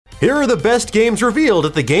Here are the best games revealed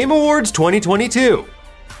at the Game Awards 2022.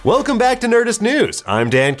 Welcome back to Nerdist News.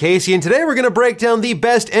 I'm Dan Casey, and today we're going to break down the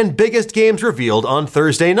best and biggest games revealed on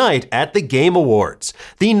Thursday night at the Game Awards.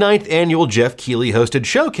 The 9th annual Jeff Keighley hosted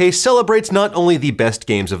showcase celebrates not only the best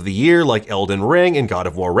games of the year like Elden Ring and God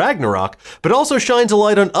of War Ragnarok, but also shines a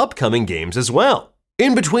light on upcoming games as well.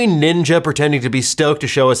 In between Ninja pretending to be stoked to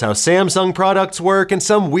show us how Samsung products work and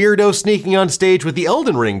some weirdo sneaking on stage with the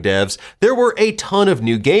Elden Ring devs, there were a ton of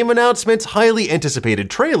new game announcements, highly anticipated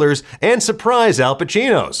trailers, and surprise Al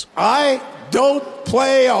Pacinos. I don't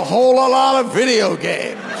play a whole lot of video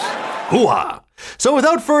games. Hoo-ha! So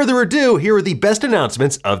without further ado, here are the best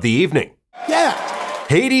announcements of the evening. Yeah.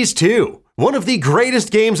 Hades 2. One of the greatest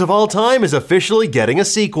games of all time is officially getting a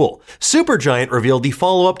sequel. Supergiant revealed the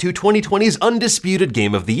follow-up to 2020's undisputed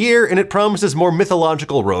Game of the Year, and it promises more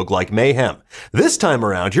mythological roguelike mayhem. This time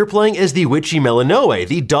around, you're playing as the witchy Melinoe,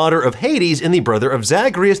 the daughter of Hades and the brother of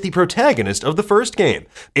Zagreus, the protagonist of the first game.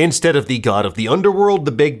 Instead of the god of the underworld,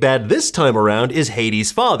 the big bad this time around is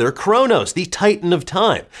Hades' father, Kronos, the titan of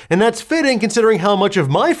time. And that's fitting considering how much of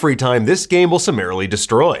my free time this game will summarily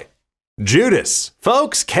destroy. Judas.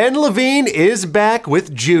 Folks, Ken Levine is back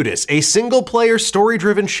with Judas, a single-player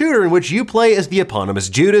story-driven shooter in which you play as the eponymous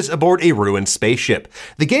Judas aboard a ruined spaceship.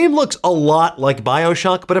 The game looks a lot like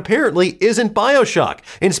BioShock, but apparently isn't BioShock,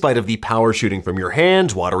 in spite of the power shooting from your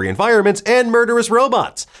hands, watery environments, and murderous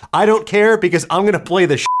robots. I don't care because I'm gonna play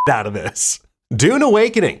the shit out of this. Dune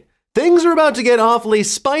Awakening. Things are about to get awfully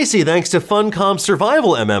spicy thanks to Funcom's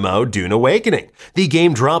survival MMO, Dune Awakening. The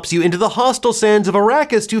game drops you into the hostile sands of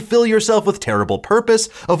Arrakis to fill yourself with terrible purpose,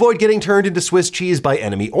 avoid getting turned into Swiss cheese by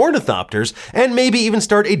enemy ornithopters, and maybe even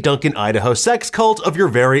start a Duncan, Idaho sex cult of your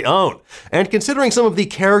very own. And considering some of the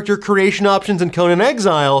character creation options in Conan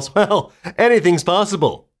Exiles, well, anything's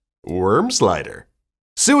possible. Wormslider.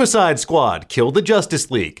 Suicide Squad killed the Justice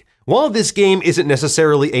League. While this game isn't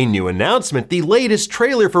necessarily a new announcement, the latest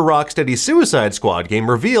trailer for Rocksteady's Suicide Squad game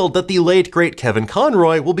revealed that the late great Kevin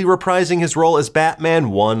Conroy will be reprising his role as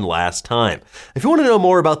Batman one last time. If you want to know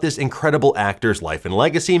more about this incredible actor's life and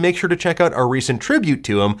legacy, make sure to check out our recent tribute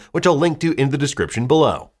to him, which I'll link to in the description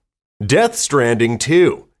below. Death Stranding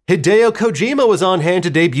 2. Hideo Kojima was on hand to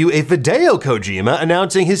debut a Video Kojima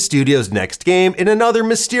announcing his studio's next game in another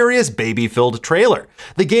mysterious baby-filled trailer.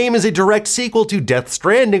 The game is a direct sequel to Death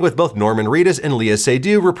Stranding with both Norman Reedus and Léa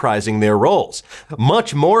Seydoux reprising their roles.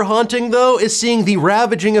 Much more haunting, though, is seeing the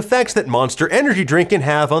ravaging effects that Monster Energy drink can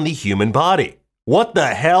have on the human body. What the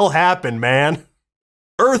hell happened, man?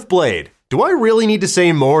 Earthblade. Do I really need to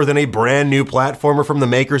say more than a brand new platformer from the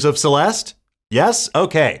makers of Celeste? Yes?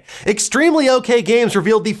 Okay. Extremely OK Games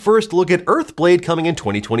revealed the first look at Earthblade coming in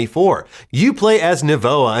 2024. You play as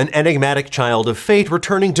Nevoa, an enigmatic child of fate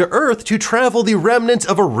returning to Earth to travel the remnants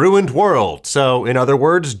of a ruined world. So, in other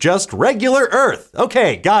words, just regular Earth.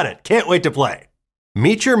 Okay, got it. Can't wait to play.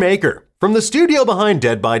 Meet Your Maker. From the studio behind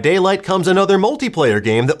Dead by Daylight comes another multiplayer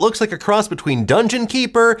game that looks like a cross between Dungeon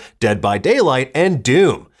Keeper, Dead by Daylight, and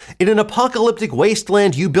Doom. In an apocalyptic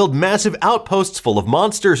wasteland, you build massive outposts full of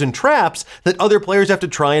monsters and traps that other players have to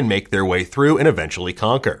try and make their way through and eventually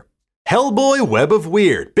conquer. Hellboy Web of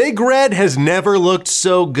Weird. Big Red has never looked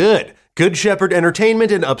so good. Good Shepherd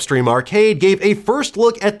Entertainment and Upstream Arcade gave a first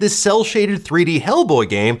look at this cel-shaded 3D Hellboy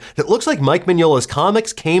game that looks like Mike Mignola's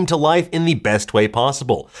comics came to life in the best way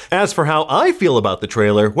possible. As for how I feel about the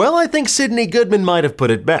trailer, well, I think Sydney Goodman might have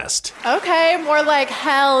put it best. Okay, more like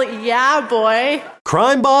hell yeah, boy.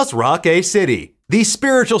 Crime Boss Rock A City. The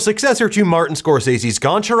spiritual successor to Martin Scorsese's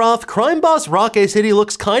Goncharov, Crime Boss Rock A City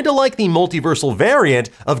looks kinda like the multiversal variant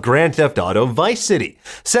of Grand Theft Auto Vice City.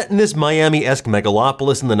 Set in this Miami-esque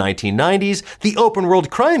megalopolis in the 1990s, the open-world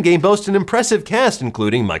crime game boasts an impressive cast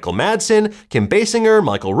including Michael Madsen, Kim Basinger,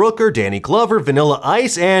 Michael Rooker, Danny Glover, Vanilla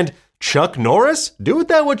Ice, and Chuck Norris? Do with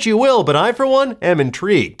that what you will, but I, for one, am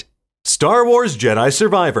intrigued. Star Wars Jedi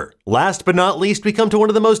Survivor. Last but not least, we come to one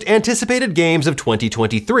of the most anticipated games of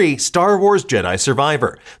 2023, Star Wars Jedi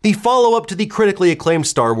Survivor. The follow-up to the critically acclaimed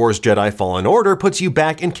Star Wars Jedi Fallen Order puts you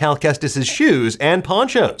back in Cal Kestis' shoes and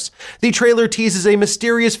ponchos. The trailer teases a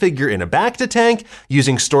mysterious figure in a Bacta tank,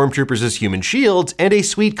 using stormtroopers as human shields, and a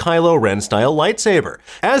sweet Kylo Ren-style lightsaber.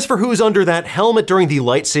 As for who's under that helmet during the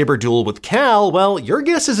lightsaber duel with Cal, well, your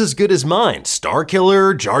guess is as good as mine.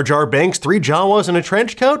 Starkiller, Jar Jar Binks, 3 Jawas, and a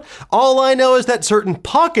trench coat? All I know is that certain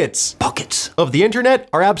pockets of the internet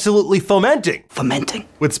are absolutely fomenting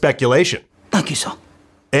with speculation. Thank you, sir.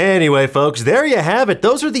 Anyway, folks, there you have it.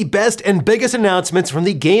 Those are the best and biggest announcements from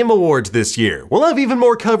the Game Awards this year. We'll have even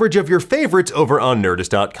more coverage of your favorites over on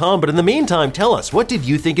Nerdist.com, but in the meantime, tell us, what did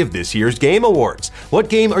you think of this year's Game Awards? What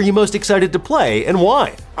game are you most excited to play, and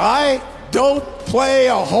why? I don't play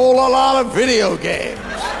a whole lot of video games.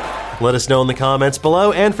 Let us know in the comments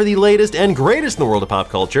below, and for the latest and greatest in the world of pop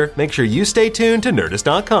culture, make sure you stay tuned to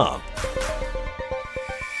Nerdist.com.